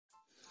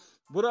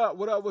What up?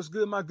 What up? What's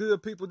good, my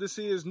good people? This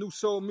is New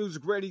Soul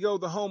Music Radio,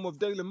 the home of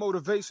daily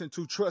motivation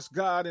to trust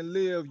God and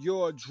live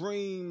your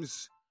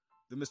dreams.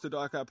 The Mr.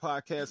 Dark Eye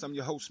Podcast. I'm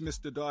your host,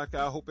 Mr. Dark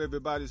Eye. I hope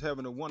everybody's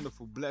having a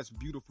wonderful, blessed,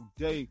 beautiful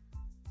day.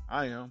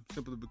 I am,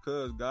 simply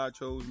because God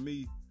chose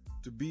me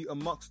to be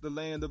amongst the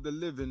land of the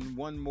living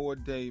one more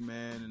day,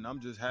 man. And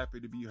I'm just happy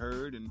to be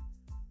heard and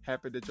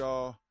happy that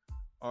y'all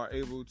are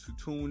able to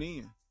tune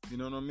in. You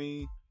know what I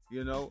mean?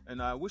 You know,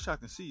 and I wish I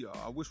can see y'all.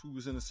 I wish we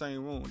was in the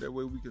same room. That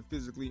way we can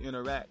physically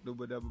interact or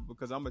whatever.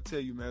 Because I'm going to tell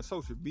you, man,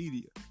 social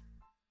media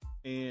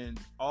and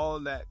all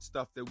that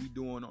stuff that we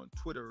doing on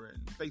Twitter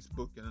and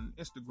Facebook and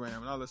Instagram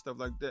and all that stuff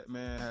like that,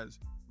 man, has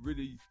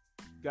really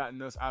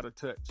gotten us out of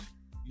touch,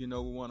 you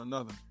know, with one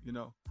another. You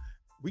know,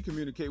 we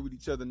communicate with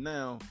each other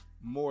now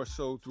more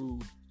so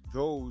through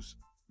those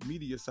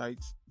media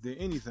sites than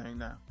anything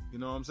now. You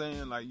know what I'm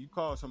saying? Like, you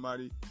call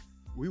somebody,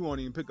 we won't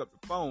even pick up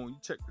the phone. You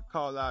check the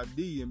call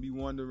ID and be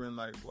wondering,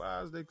 like,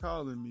 why is they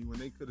calling me when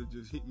they could have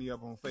just hit me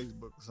up on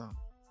Facebook or something?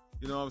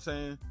 You know what I'm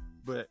saying?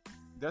 But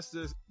that's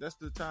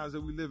the times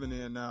that we living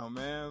in now,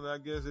 man. I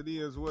guess it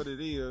is what it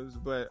is.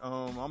 But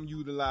I'm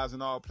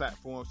utilizing all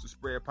platforms to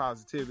spread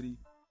positivity,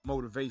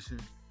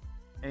 motivation,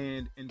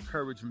 and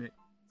encouragement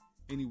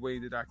any way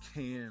that I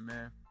can,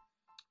 man.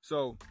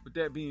 So with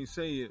that being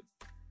said,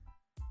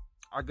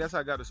 I guess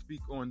I got to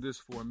speak on this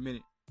for a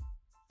minute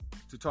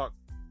to talk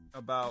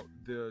about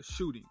the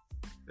shooting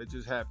that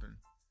just happened.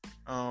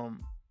 I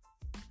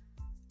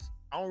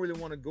don't really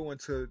want to go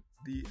into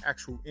the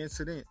actual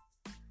incident.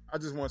 I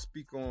just want to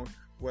speak on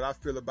what I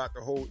feel about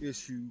the whole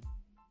issue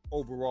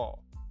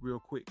overall, real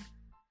quick.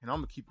 And I'm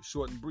going to keep it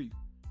short and brief.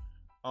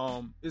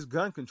 It's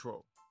gun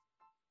control.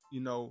 You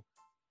know,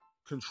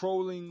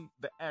 controlling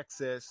the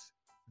access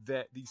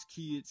that these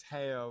kids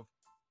have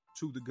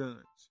to the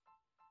guns.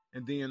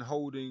 And then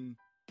holding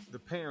the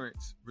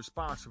parents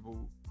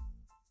responsible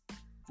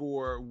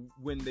for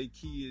when they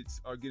kids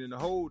are getting a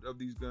hold of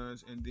these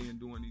guns and then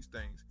doing these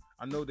things.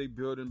 I know they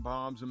building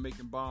bombs and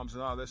making bombs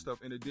and all that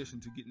stuff in addition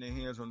to getting their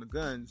hands on the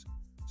guns.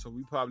 So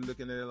we probably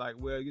looking at it like,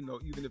 well, you know,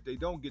 even if they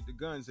don't get the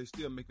guns, they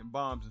still making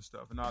bombs and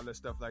stuff and all that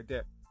stuff like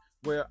that.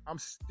 Where I'm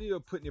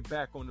still putting it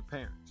back on the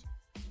parents.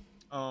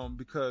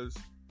 Because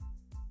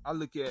I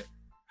look at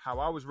how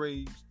I was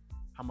raised,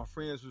 how my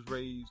friends was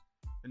raised,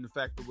 and the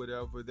fact or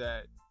whatever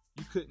that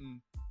you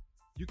couldn't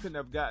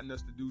have gotten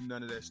us to do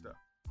none of that stuff.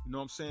 You know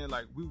what I'm saying?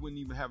 Like, we wouldn't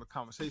even have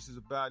conversations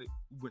about it.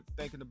 We weren't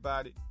thinking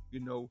about it. You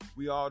know,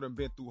 we all done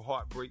been through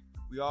heartbreak.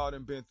 We all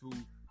done been through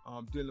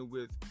dealing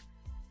with,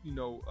 you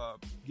know,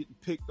 getting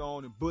picked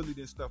on and bullied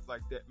and stuff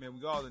like that. Man,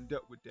 we all done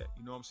dealt with that.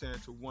 You know what I'm saying?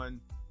 To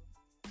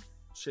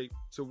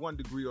one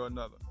degree or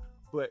another.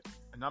 But,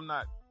 and I'm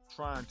not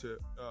trying to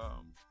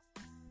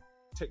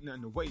take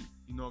nothing away,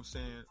 you know what I'm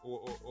saying?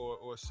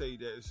 Or say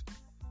that it's,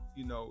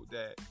 you know,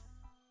 that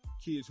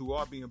kids who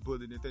are being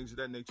bullied and things of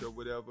that nature or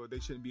whatever, they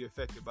shouldn't be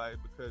affected by it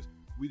because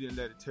we didn't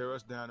let it tear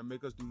us down and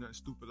make us do nothing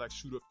stupid like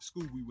shoot up the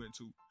school we went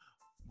to.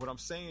 What I'm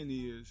saying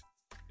is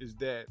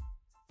that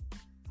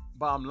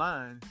bottom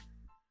line,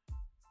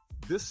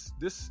 this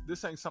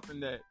ain't something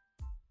that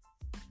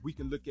we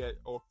can look at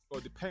or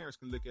the parents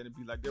can look at and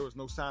be like, there was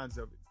no signs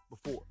of it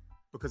before.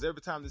 Because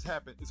every time this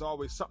happened, it's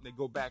always something they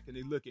go back and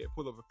they look at,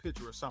 pull up a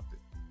picture or something.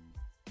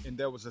 And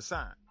there was a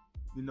sign,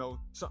 you know,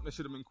 something that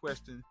should have been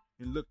questioned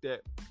and looked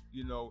at,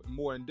 you know,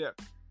 more in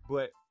depth.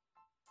 But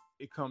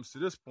it comes to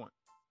this point,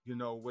 you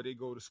know, where they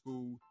go to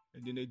school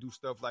and then they do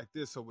stuff like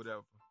this or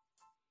whatever.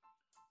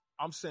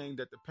 I'm saying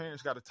that the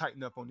parents got to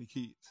tighten up on the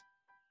kids.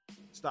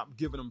 Stop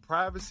giving them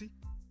privacy.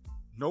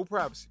 No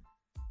privacy.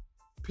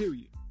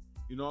 Period.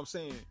 You know what I'm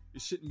saying?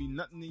 It shouldn't be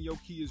nothing in your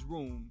kid's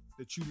room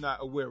that you're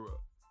not aware of.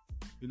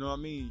 You know what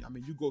I mean?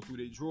 You go through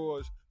their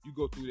drawers, you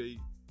go through their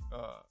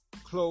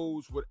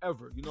clothes,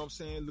 whatever. You know what I'm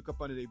saying? Look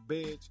up under their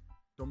beds.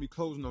 Don't be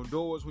closing no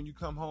doors when you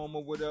come home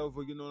or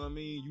whatever. You know what I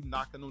mean? You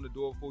knocking on the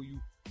door before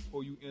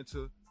you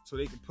enter so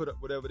they can put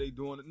up whatever they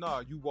doing.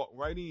 Nah, you walk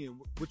right in.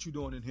 What you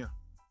doing in here?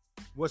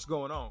 What's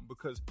going on?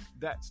 Because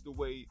that's the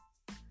way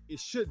it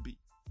should be.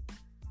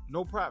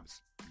 No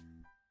privacy.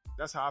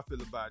 That's how I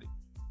feel about it.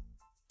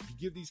 You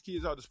give these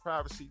kids all this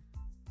privacy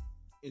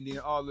and then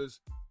all this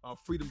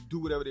freedom to do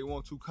whatever they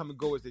want to, come and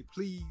go as they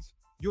please.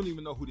 You don't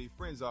even know who their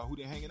friends are, who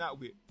they're hanging out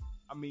with.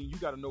 You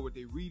got to know what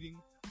they're reading.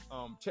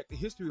 Check the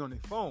history on their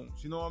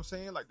phones. You know what I'm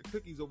saying? Like the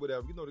cookies or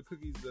whatever. You know, the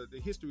cookies, the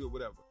history or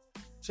whatever.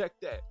 Check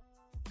that.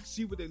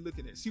 See what they're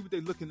looking at. See what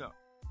they're looking up.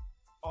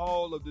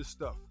 All of this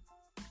stuff.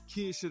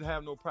 Kids should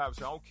have no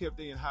privacy. I don't care if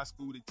they're in high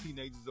school, they're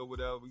teenagers or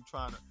whatever. You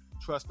trying to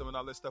trust them and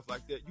all that stuff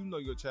like that. You know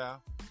your child.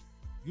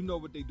 You know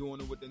what they're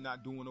doing and what they're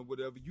not doing or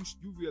whatever. You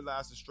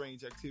realize the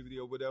strange activity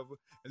or whatever.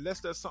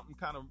 Unless there's something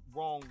kind of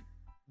wrong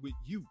with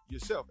you,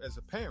 yourself, as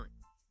a parent.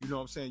 You know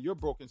what I'm saying? You're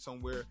broken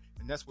somewhere,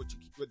 and that's where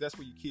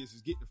your kids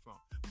is getting it from.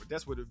 But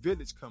that's where the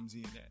village comes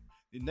in at.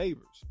 The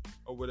neighbors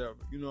or whatever.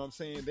 You know what I'm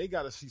saying? They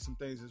got to see some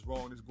things that's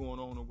wrong that's going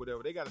on or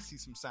whatever. They got to see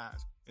some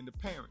signs. And the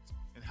parents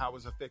and how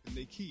it's affecting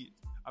their kids.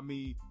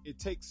 It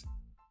takes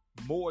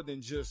more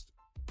than just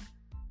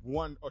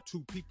one or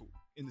two people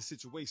in the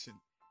situation.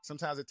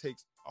 Sometimes it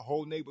takes a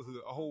whole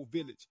neighborhood, a whole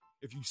village.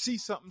 If you see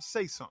something,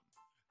 say something.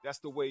 That's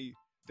the way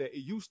that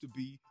it used to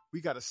be.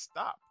 We got to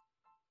stop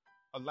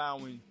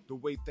allowing the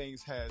way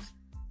things has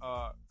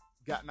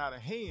gotten out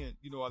of hand,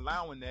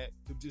 allowing that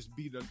to just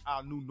be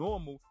our new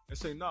normal and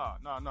say, nah,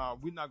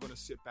 we're not going to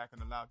sit back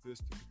and allow this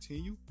to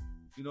continue.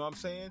 You know what I'm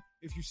saying?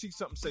 If you see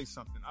something, say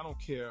something. I don't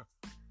care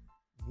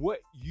what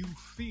you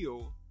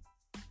feel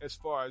as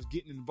far as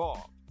getting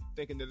involved,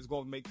 thinking that it's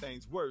going to make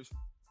things worse.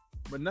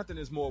 But nothing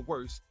is more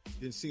worse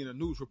than seeing a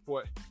news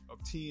report of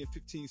 10,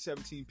 15,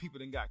 17 people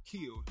that got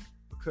killed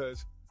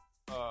because,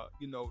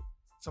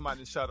 somebody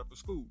done shot up a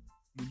school.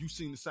 When you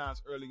seen the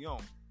signs early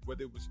on,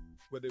 whether it was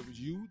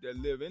you that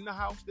live in the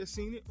house that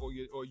seen it, or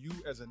you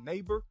as a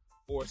neighbor,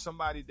 or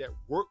somebody that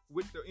worked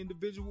with the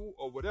individual,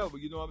 or whatever,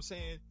 you know what I'm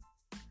saying?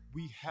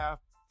 We have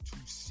to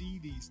see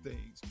these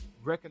things,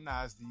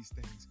 recognize these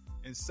things,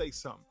 and say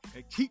something,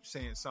 and keep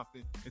saying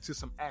something until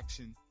some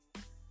action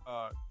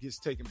gets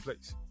taken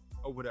place,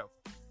 or whatever.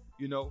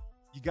 You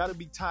got to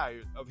be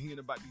tired of hearing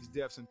about these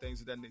deaths and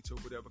things of that nature,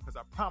 or whatever, because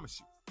I promise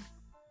you,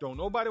 don't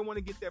nobody want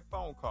to get that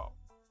phone call,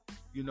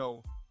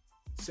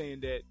 saying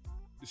that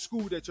the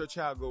school that your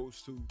child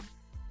goes to,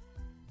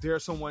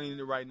 there's someone in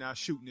it right now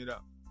shooting it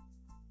up,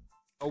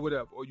 or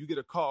whatever. Or you get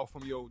a call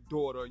from your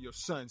daughter or your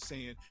son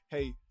saying,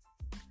 hey,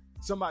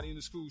 somebody in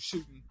the school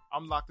shooting.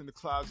 I'm locked in the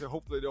closet.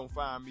 Hopefully they don't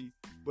find me,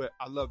 but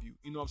I love you.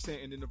 You know what I'm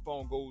saying? And then the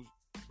phone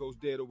goes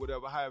dead or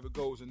whatever, however it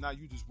goes. And now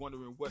you just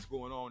wondering what's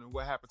going on and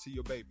what happened to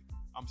your baby.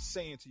 I'm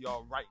saying to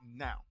y'all right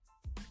now,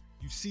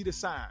 you see the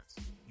signs.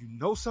 You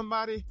know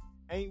somebody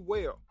ain't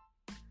well.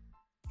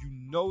 You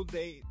know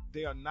they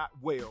are not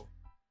well.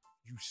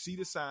 You see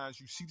the signs.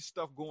 You see the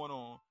stuff going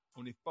on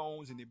their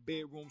phones, in their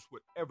bedrooms,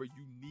 whatever.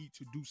 You need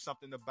to do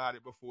something about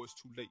it before it's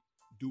too late.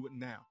 Do it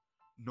now.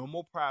 No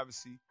more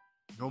privacy.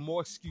 No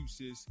more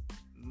excuses.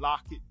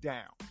 Lock it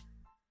down.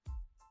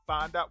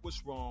 Find out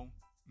what's wrong.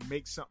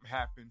 Make something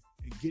happen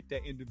and get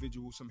that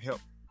individual some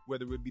help,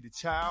 whether it be the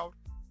child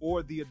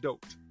or the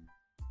adult.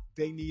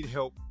 They need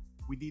help.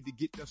 We need to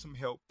get them some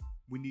help.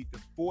 We need to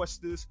force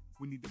this.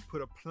 We need to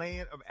put a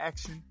plan of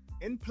action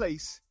in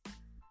place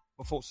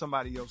before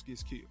somebody else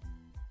gets killed.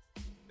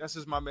 That's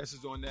just my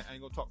message on that. I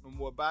ain't gonna talk no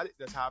more about it.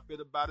 That's how I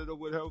feel about it or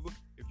whatever.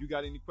 If you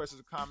got any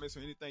questions or comments or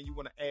anything you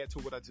want to add to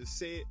what I just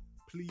said,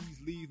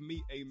 please leave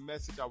me a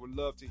message. I would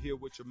love to hear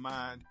what your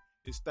mind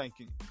is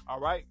thinking. All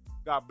right?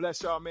 God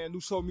bless y'all, man.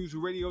 New Soul Music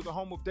Radio, the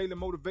home of daily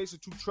motivation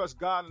to trust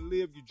God and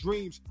live your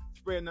dreams.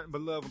 Spread nothing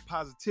but love and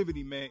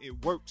positivity, man.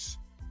 It works.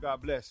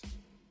 God bless.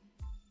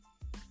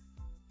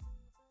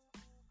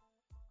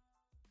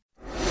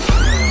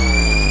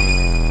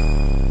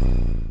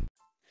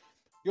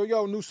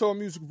 Yo, New Soul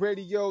Music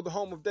Radio, the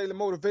home of daily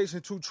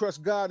motivation to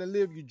trust God and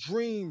live your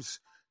dreams.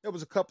 There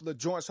was a couple of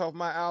joints off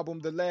my album,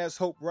 The Last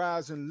Hope,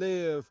 Rise and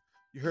Live.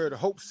 You heard a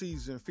Hope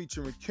Season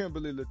featuring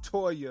Kimberly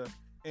Latoya,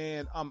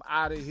 and I'm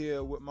out of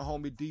here with my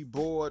homie D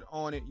Board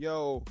on it.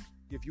 Yo,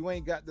 if you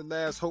ain't got The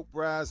Last Hope,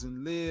 Rise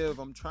and Live,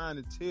 I'm trying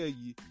to tell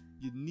you,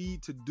 you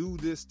need to do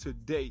this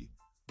today.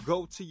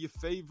 Go to your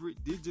favorite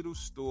digital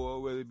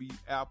store, whether it be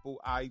Apple,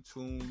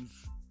 iTunes,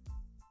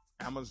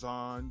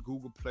 Amazon,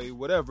 Google Play,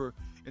 whatever,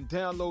 and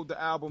download the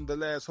album The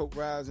Last Hope,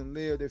 Rise and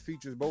Live that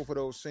features both of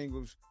those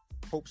singles,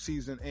 Hope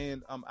Season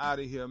and I'm Out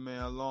of Here,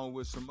 man, along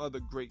with some other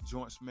great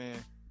joints, man,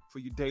 for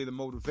your daily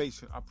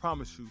motivation. I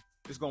promise you,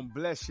 it's going to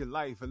bless your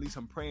life. At least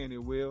I'm praying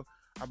it will.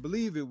 I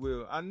believe it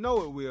will. I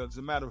know it will, as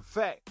a matter of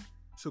fact.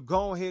 So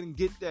go ahead and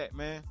get that,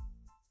 man.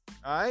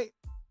 All right?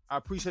 I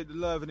appreciate the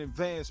love in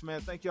advance,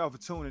 man. Thank y'all for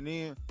tuning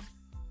in.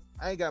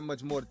 I ain't got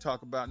much more to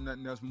talk about,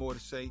 nothing else more to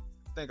say.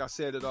 I think I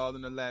said it all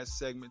in the last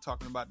segment,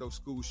 talking about those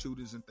school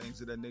shootings and things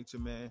of that nature,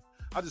 man.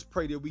 I just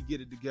pray that we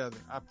get it together.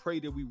 I pray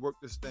that we work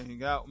this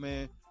thing out,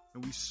 man,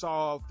 and we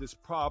solve this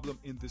problem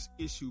and this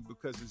issue,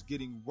 because it's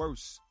getting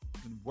worse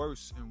and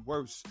worse and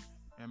worse.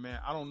 And, man,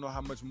 I don't know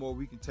how much more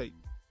we can take.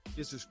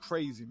 It's just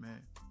crazy,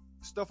 man.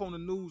 Stuff on the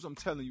news, I'm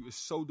telling you, is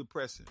so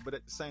depressing. But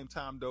at the same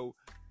time, though,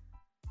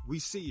 we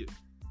see it.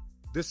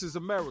 This is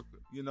America,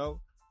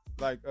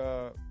 like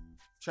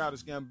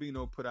Childish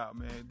Gambino put out,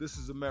 man. This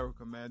is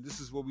America, man. This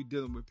is what we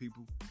dealing with,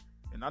 people.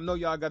 And I know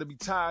y'all got to be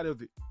tired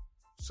of it.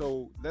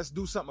 So let's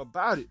do something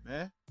about it,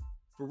 man.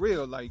 For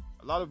real, like,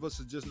 a lot of us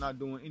are just not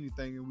doing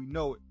anything, and we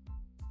know it.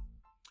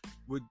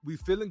 We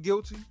feeling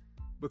guilty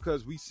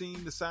because we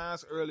seen the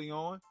signs early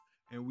on,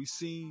 and we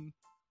seen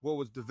what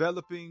was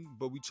developing,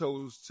 but we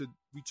chose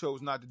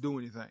not to do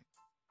anything.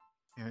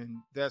 And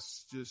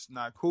that's just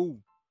not cool.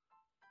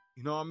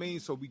 You know what I mean?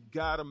 So we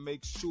got to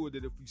make sure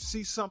that if we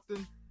see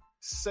something,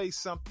 say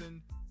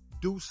something,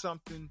 do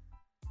something,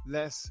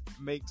 let's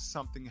make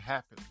something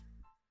happen.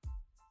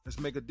 Let's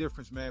make a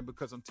difference, man,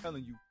 because I'm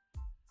telling you,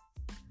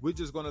 we're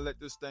just going to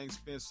let this thing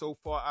spin so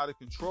far out of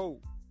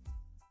control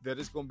that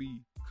it's going to be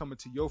coming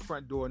to your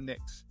front door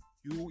next.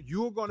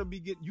 You're going to be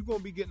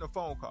getting a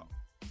phone call.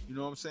 You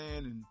know what I'm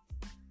saying? And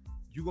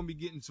you're going to be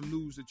getting some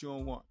news that you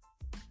don't want.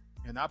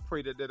 And I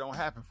pray that don't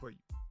happen for you.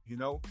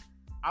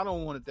 I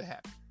don't want it to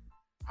happen.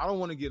 I don't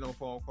want to get no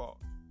phone calls.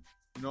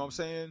 You know what I'm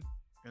saying?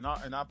 And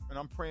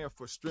I'm praying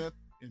for strength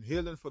and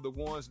healing for the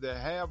ones that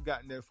have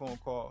gotten that phone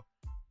call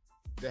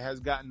that has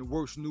gotten the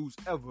worst news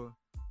ever,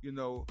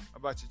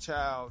 about your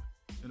child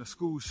in a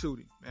school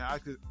shooting.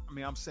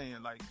 Man, I'm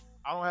saying, like,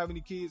 I don't have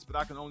any kids, but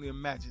I can only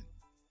imagine,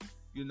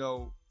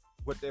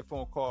 what that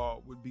phone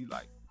call would be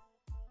like.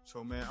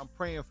 So, man, I'm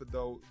praying for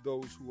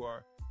those who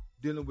are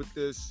dealing with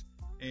this,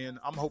 and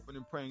I'm hoping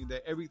and praying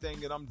that everything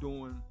that I'm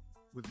doing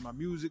with my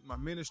music, my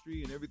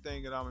ministry, and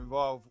everything that I'm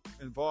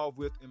involved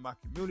with in my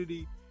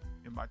community,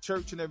 in my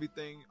church and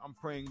everything, I'm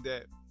praying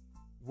that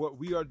what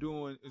we are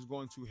doing is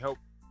going to help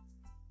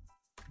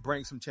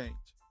bring some change,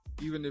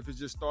 even if it's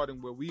just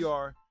starting where we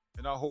are.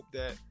 And I hope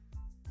that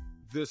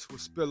this will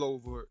spill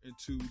over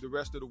into the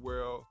rest of the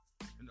world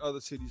and other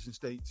cities and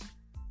states,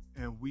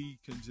 and we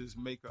can just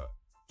make a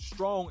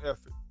strong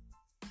effort,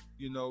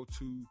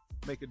 to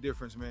make a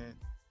difference, man,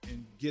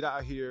 and get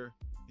out here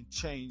and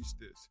change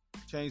this,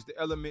 change the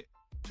element,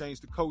 change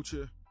the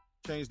culture,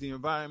 change the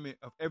environment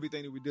of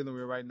everything that we're dealing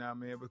with right now,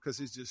 man, because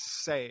it's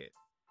just sad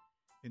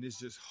and it's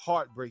just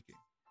heartbreaking.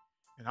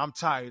 And I'm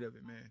tired of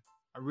it, man.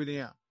 I really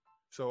am.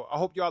 So I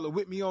hope y'all are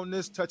with me on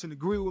this, touch and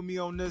agree with me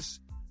on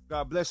this.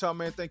 God bless y'all,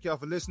 man. Thank y'all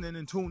for listening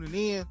and tuning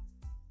in.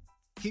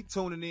 Keep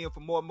tuning in for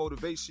more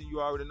motivation.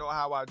 You already know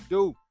how I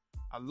do.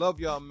 I love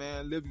y'all,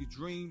 man. Live your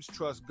dreams.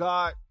 Trust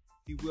God.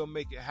 He will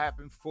make it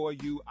happen for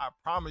you. I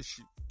promise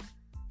you.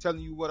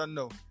 Telling you what I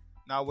know,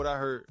 not what I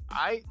heard. All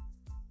right?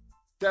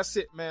 That's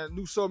it, man.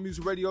 New Soul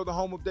Music Radio, the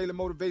home of daily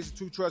motivation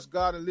to trust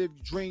God and live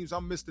your dreams.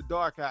 I'm Mr.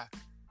 Dark Eye.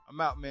 I'm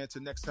out, man.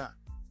 Till next time.